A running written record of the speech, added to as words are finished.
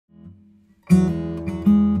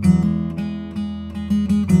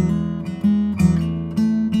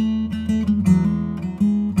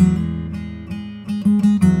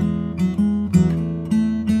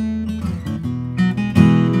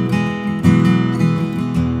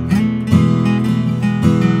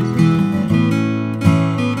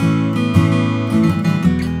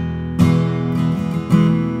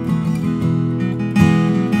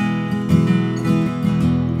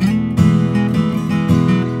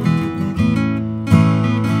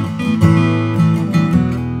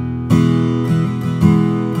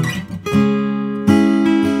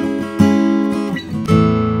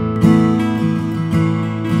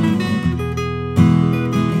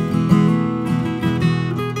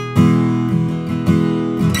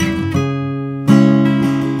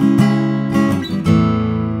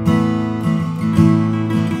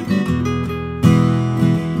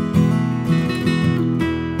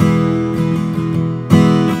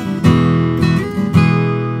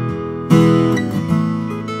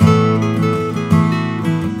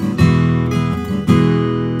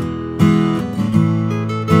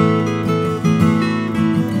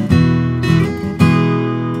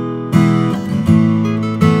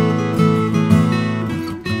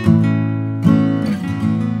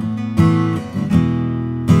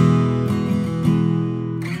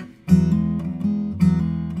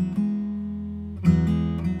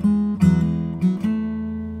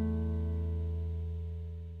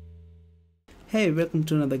Hey, welcome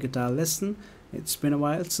to another guitar lesson. It's been a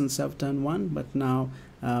while since I've done one, but now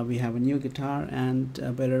we have a new guitar and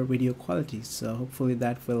a better video quality, so hopefully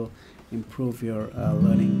that will improve your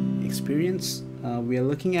learning experience. We are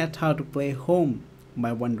looking at how to play Home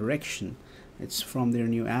by One Direction. It's from their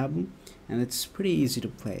new album and it's pretty easy to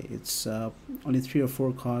play. It's only 3 or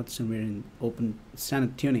 4 chords and we're in open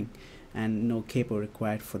standard tuning and no capo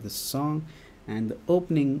required for this song. And the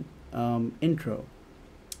opening intro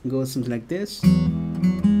goes something like this.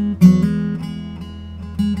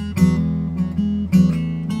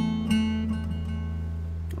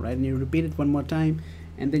 Alright, and you repeat it one more time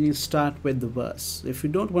and then you start with the verse. If you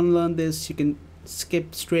don't want to learn this, you can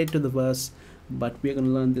skip straight to the verse, but we're going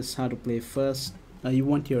to learn this how to play first. You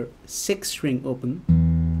want your 6th string open,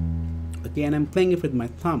 okay, and I'm playing it with my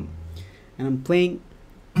thumb, and I'm playing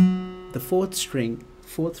the 4th string,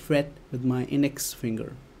 4th fret with my index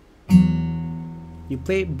finger. You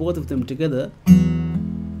play both of them together,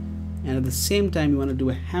 and at the same time you want to do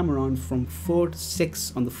a hammer on from 4 to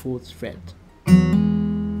 6 on the 4th fret.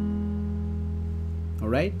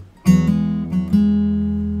 Alright,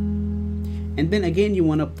 and then again you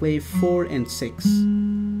want to play 4 and 6.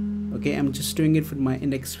 Okay, I'm just doing it with my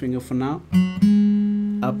index finger for now.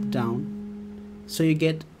 Up, down, so you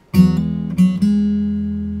get,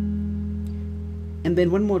 and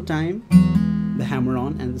then one more time the hammer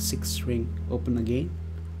on and the 6th string open again,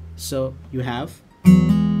 so you have.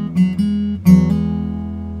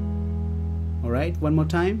 Alright, one more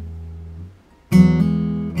time,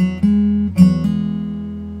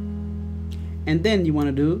 and then you want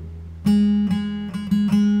to do,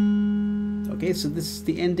 okay, so this is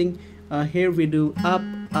the ending. Here we do up,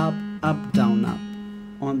 up, up, down, up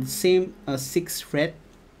on the same 6th fret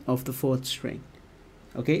of the 4th string.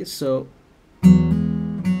 Okay, so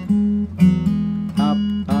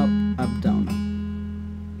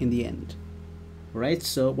in the end. Alright,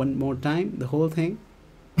 so one more time, the whole thing.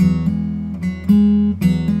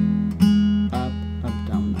 Up, up,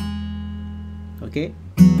 down, up. Okay.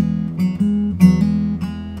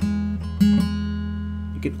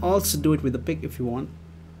 You can also do it with the pick if you want.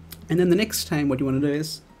 And then the next time what you want to do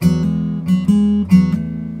is,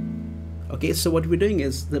 okay, so what we're doing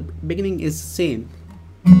is the beginning is the same.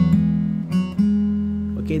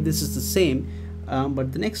 Okay, this is the same,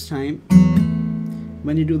 but the next time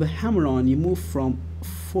when you do the hammer on, you move from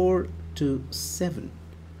 4 to 7.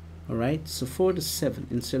 Alright, so 4 to 7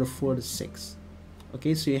 instead of 4 to 6.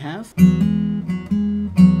 Okay, so you have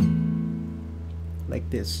like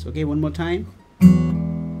this. Okay, one more time.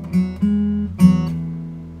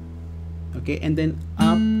 Okay, and then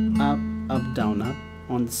up, up, up, down, up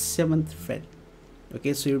on the 7th fret.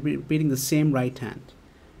 Okay, so you're repeating the same right hand.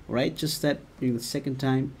 Alright, just that during the second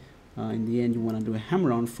time, in the end you want to do a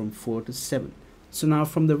hammer on from 4 to 7. So now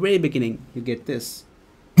from the very beginning you get this.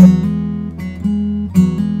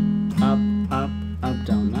 Up, up, up,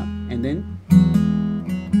 down, up, and then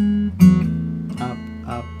up,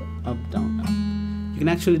 up, up, down, up. You can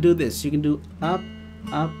actually do this. You can do up,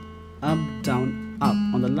 up, up, down, up.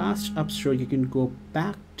 On the last up stroke you can go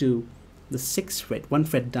back to the 6th fret, 1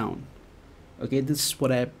 fret down. Okay, this is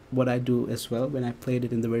what I do as well. When I played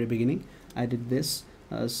it in the very beginning, I did this.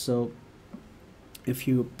 So if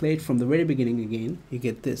you play it from the very beginning again, you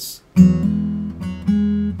get this: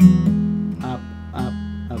 up, up,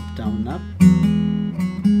 up, down, up,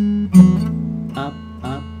 up,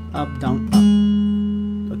 up, up, down, up.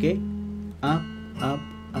 Okay, up, up,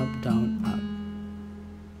 up, down, up.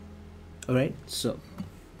 All right, so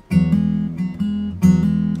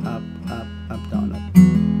up, up, up, down, up,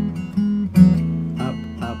 up,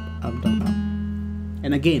 up, up, down, up,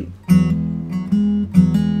 and again.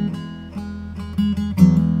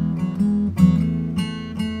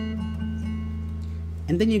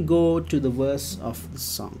 And then you go to the verse of the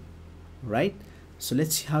song, right? So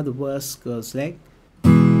let's see how the verse goes like.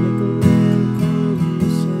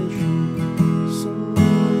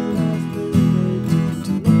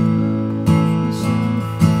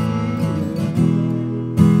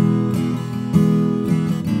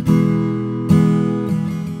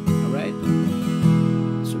 Alright,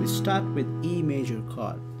 so we start with E major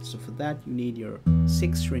chord. So for that you need your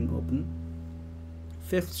 6th string open,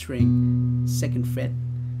 5th string 2nd fret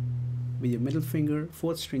with your middle finger,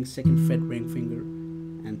 4th string 2nd fret ring finger,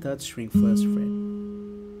 and 3rd string 1st fret.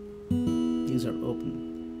 These are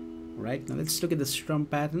open. Alright, now let's look at the strum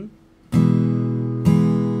pattern.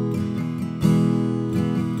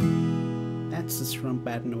 That's the strum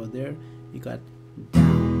pattern over there. You got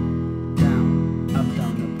down, down, up,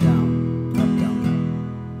 down, up, down, up, down, up.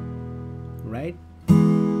 Right?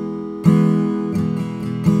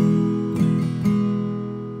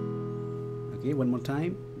 Okay, one more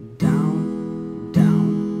time. Down,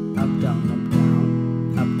 down, up, down, up,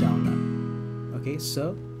 down, up, down, up. Okay,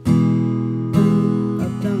 so up,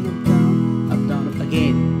 down, up, down, up, down, up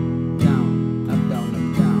again. Down, up, down,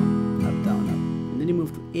 up, down, up, down, up. And then you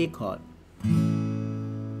move to A chord.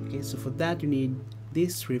 Okay, so for that you need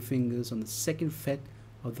these 3 fingers on the 2nd fret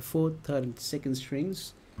of the 4th, 3rd, and 2nd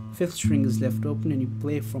strings. 5th string is left open and you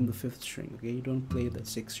play from the 5th string. Okay, you don't play the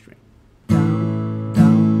 6th string. Down,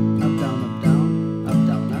 down, up, down, up, down, up,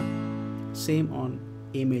 down, up. Same on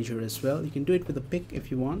A major as well. You can do it with a pick if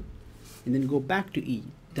you want, and then go back to E.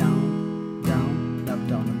 Down, down, up,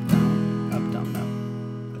 down, up, down, up, down, up.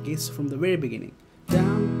 Okay, so from the very beginning.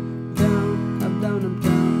 Down, down, up, down, up,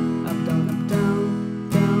 down, up, down, up, down,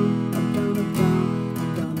 down, up, down, up, down,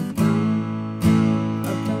 up, down, up, down,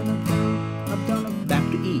 up, down, up, down, up, down, up, back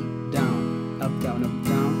to E. Down, up, down, up,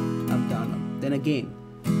 down, up, down, up. Then again.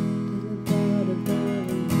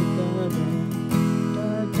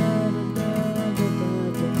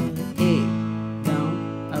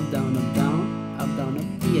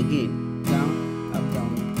 Again, down, up,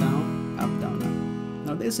 down, up, down, up, down, up.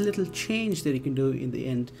 Now there's a little change that you can do in the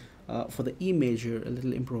end for the E major, a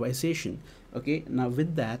little improvisation. Okay, now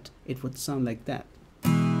with that, it would sound like that.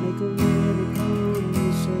 Make a little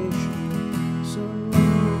conversation, so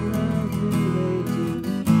long I've been waiting.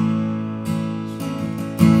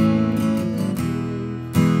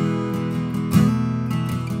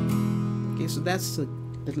 Okay, so that's a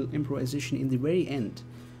little improvisation in the very end.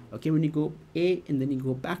 Okay, when you go A and then you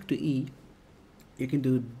go back to E, you can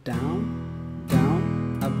do down,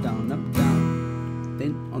 down, up, down, up, down.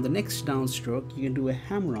 Then on the next downstroke, you can do a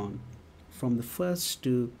hammer-on from the 1st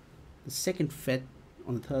to the 2nd fret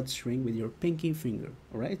on the 3rd string with your pinky finger.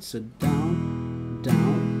 Alright, so down,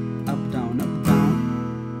 down, up, down, up,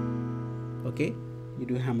 down. Okay, you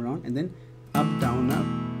do a hammer-on and then up, down, up.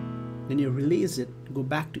 Then you release it, go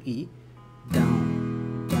back to E,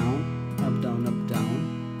 down, down, up, down, up, down.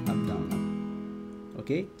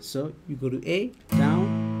 Okay, so you go to A,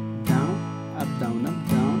 down, down, up, down, up,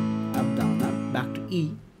 down, up, down, up, back to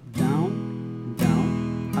E, down,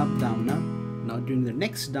 down, up, down, up. Now during the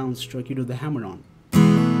next downstroke, you do the hammer-on.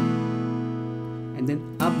 And then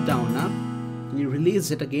up, down, up. And you release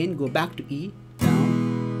it again, go back to E,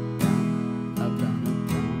 down, down, up, down, up,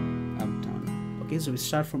 down, up, down, up. Okay, so we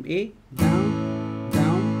start from A, down,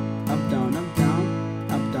 down, up, down, up, down,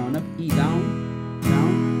 up, down, up, E, down,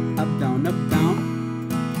 down, up, down, up, down.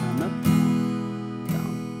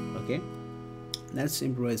 That's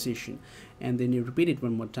improvisation, and then you repeat it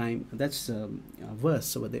one more time. That's a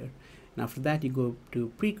verse over there, and after that you go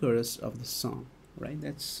to pre-chorus of the song. Right,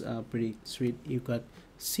 that's pretty sweet. You got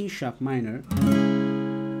C sharp minor.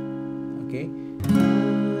 Okay,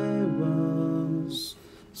 I was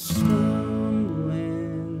stumbling,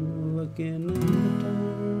 looking in the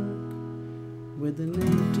dark with an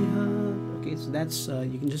empty heart. Okay, so that's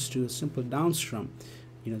you can just do a simple down strum,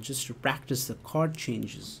 you know, just to practice the chord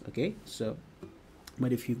changes. Okay, so.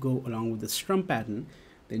 But if you go along with the strum pattern,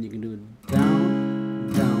 then you can do down,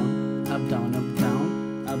 down, up, down, up,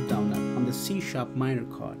 down, up, down, up on the C sharp minor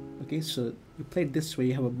chord. Okay, so you play it this way.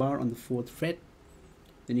 You have a bar on the 4th fret,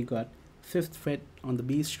 then you got 5th fret on the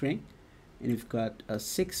B string, and you've got a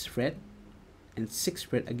 6th fret and 6th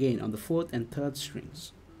fret again on the 4th and 3rd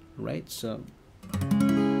strings, right? So,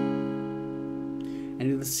 and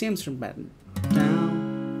in the same strum pattern,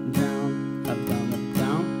 down, down, up, down, up,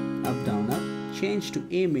 down, up, down, up, change to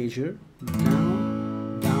A major,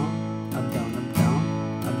 down, down, up, down, up,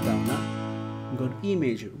 down, up, down, up, go to E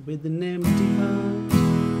major with an empty heart,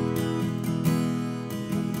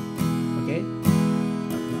 okay, up,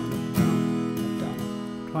 down, up, down, up, down,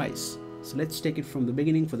 up, twice. So let's take it from the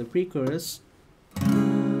beginning for the pre-chorus.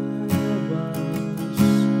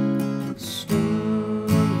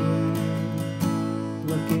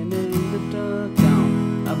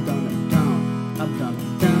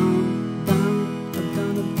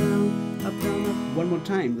 One more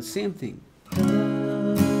time, the same thing. Da, da, da, da,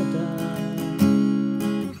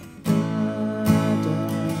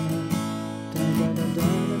 da, da, da,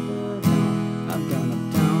 up, down,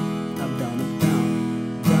 up, down, up, down, up, down,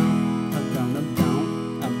 down, up, down, up,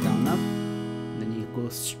 down, up, down, up. Then you go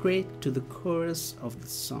straight to the chorus of the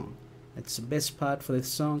song. That's the best part for the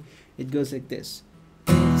song. It goes like this.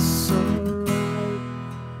 It's alright,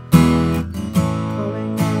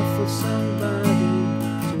 calling out for somebody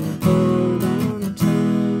to hold on.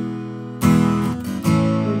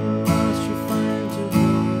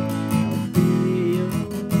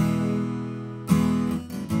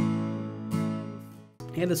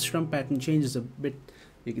 Here the strum pattern changes a bit.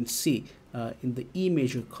 You can see in the E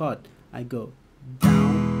major chord I go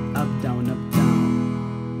down, up, down, up,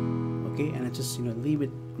 down, okay, and I just leave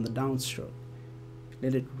it on the downstroke,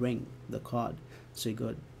 let it ring the chord. So you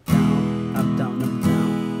go down, up, down, up,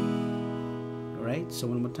 down. Alright, so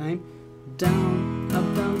one more time, down, up,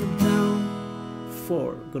 down, up, down.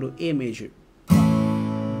 4, go to A major,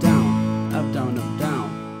 down, up, down, up, down,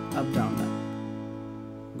 up, down, up,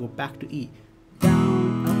 go back to E,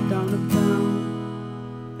 down, up, down, up,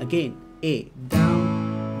 down, again A,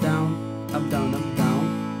 down, down, up, down, up,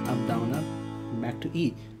 down, up, down, up, back to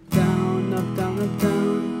E, down, up, down, up,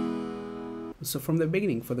 down. So from the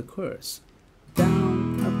beginning for the chorus,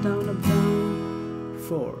 down, up, down, up, down,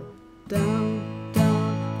 4, down,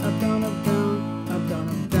 down, up, down, up, down, up, down,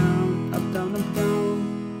 up, down, up, down, up,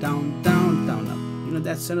 down, down, down, down, up.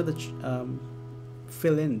 That's another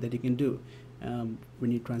fill in that you can do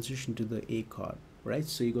when you transition to the A chord, right?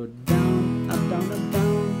 So you go down, up, down, up,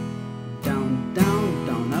 down, down, down,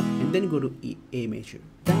 down, up, and then go to E, A major,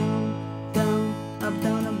 down, down, up,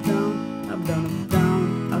 down, up, down, up, down, up,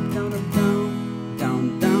 down, up, down, up, down,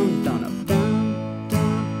 down, down, down, up, down,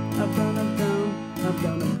 down, up, down, up, down, up,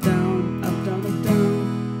 down, up, down, up, down, up, down, down,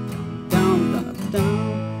 down, up, down,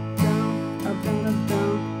 down, up, down, up,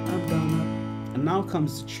 down, up, down, up, and now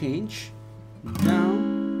comes the change,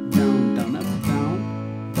 down, down, down, up,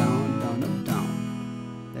 down, down, down, up, down.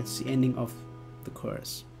 That's the ending of the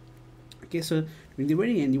chorus. Okay, so in the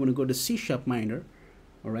very end, you want to go to C sharp minor,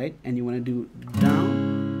 all right, and you want to do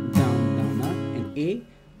down, down, down, up, and A,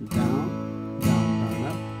 down, down, down,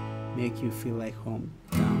 up, make you feel like home,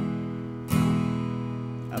 down,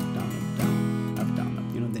 down, up, down, up, down, up, down, up.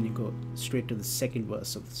 Then you go straight to the second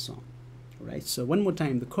verse of the song. All right, so one more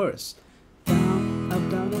time, the chorus, down, up,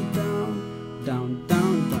 down, up, down, down,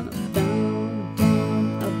 down, down, up, down,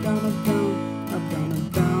 down, up, down, up, down, up, down, up,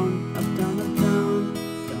 down, up, down, up, down, down, down,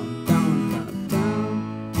 down, up, down,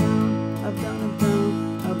 down, up, down, up,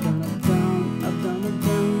 down, up, down, up, down, up, down, up, down,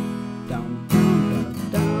 down, down, down, up,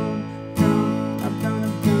 down, up,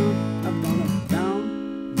 down, up, down,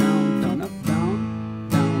 up, down, down, down,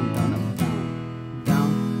 up, down, down, down, up, down, down,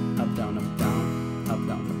 up, down, up, down, up,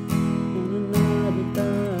 down, up.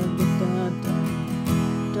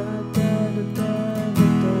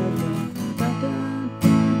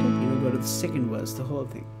 Go to the second verse, the whole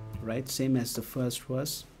thing, right? Same as the first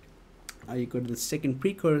verse. You go to the second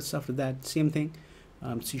pre-chorus. After that, same thing,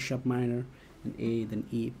 C sharp minor and A, then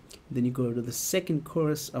E. Then you go to the second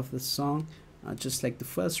chorus of the song, just like the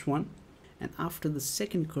first one. And after the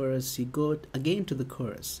second chorus, you go again to the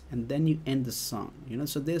chorus, and then you end the song.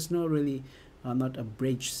 So there's no really not a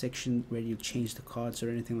bridge section where you change the chords or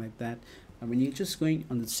anything like that. When you're just going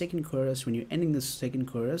on the second chorus, when you're ending the second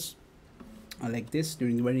chorus, like this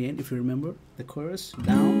during the very end, if you remember the chorus,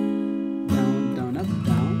 down, down, down, up,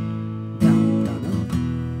 down, down, down, up.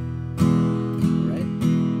 Right?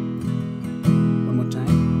 One more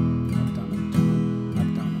time, up, down, up, down, up,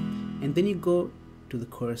 down, up. And then you go to the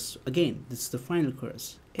chorus again. This is the final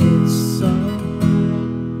chorus. It's alright.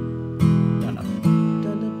 Down, up.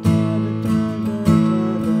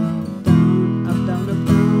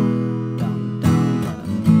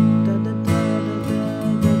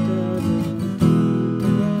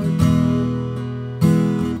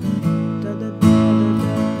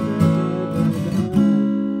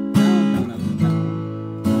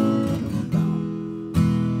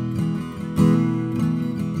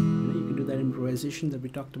 progression that we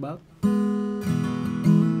talked about.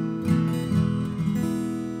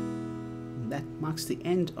 That marks the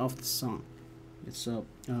end of the song. So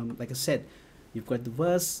like I said, you've got the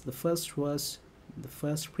verse, the first verse, the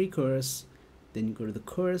first pre-chorus, then you go to the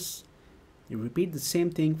chorus, you repeat the same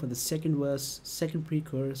thing for the second verse, second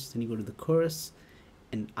pre-chorus, then you go to the chorus,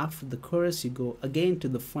 and after the chorus you go again to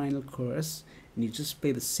the final chorus and you just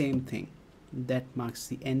play the same thing. That marks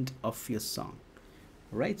the end of your song.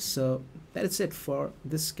 Alright, so that is it for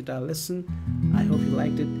this guitar lesson. I hope you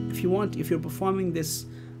liked it. If you want, if you're performing this,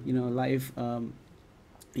 you know, live,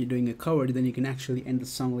 you're doing a cover, then you can actually end the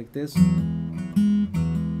song like this.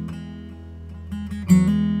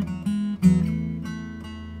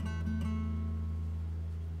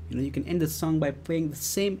 You know, you can end the song by playing the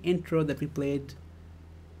same intro that we played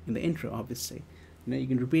in the intro, obviously. You know, you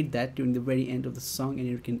can repeat that during the very end of the song and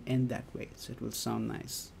you can end that way, so it will sound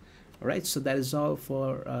nice. Alright, so that is all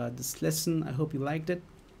for this lesson. I hope you liked it.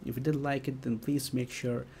 If you did like it, then please make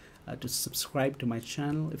sure to subscribe to my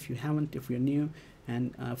channel if you haven't, if you're new.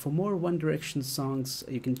 And for more One Direction songs,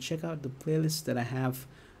 you can check out the playlist that I have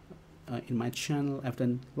in my channel. I've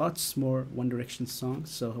done lots more One Direction songs,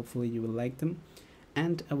 so hopefully you will like them.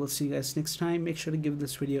 And I will see you guys next time. Make sure to give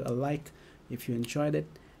this video a like if you enjoyed it,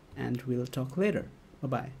 and we'll talk later. Bye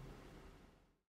bye.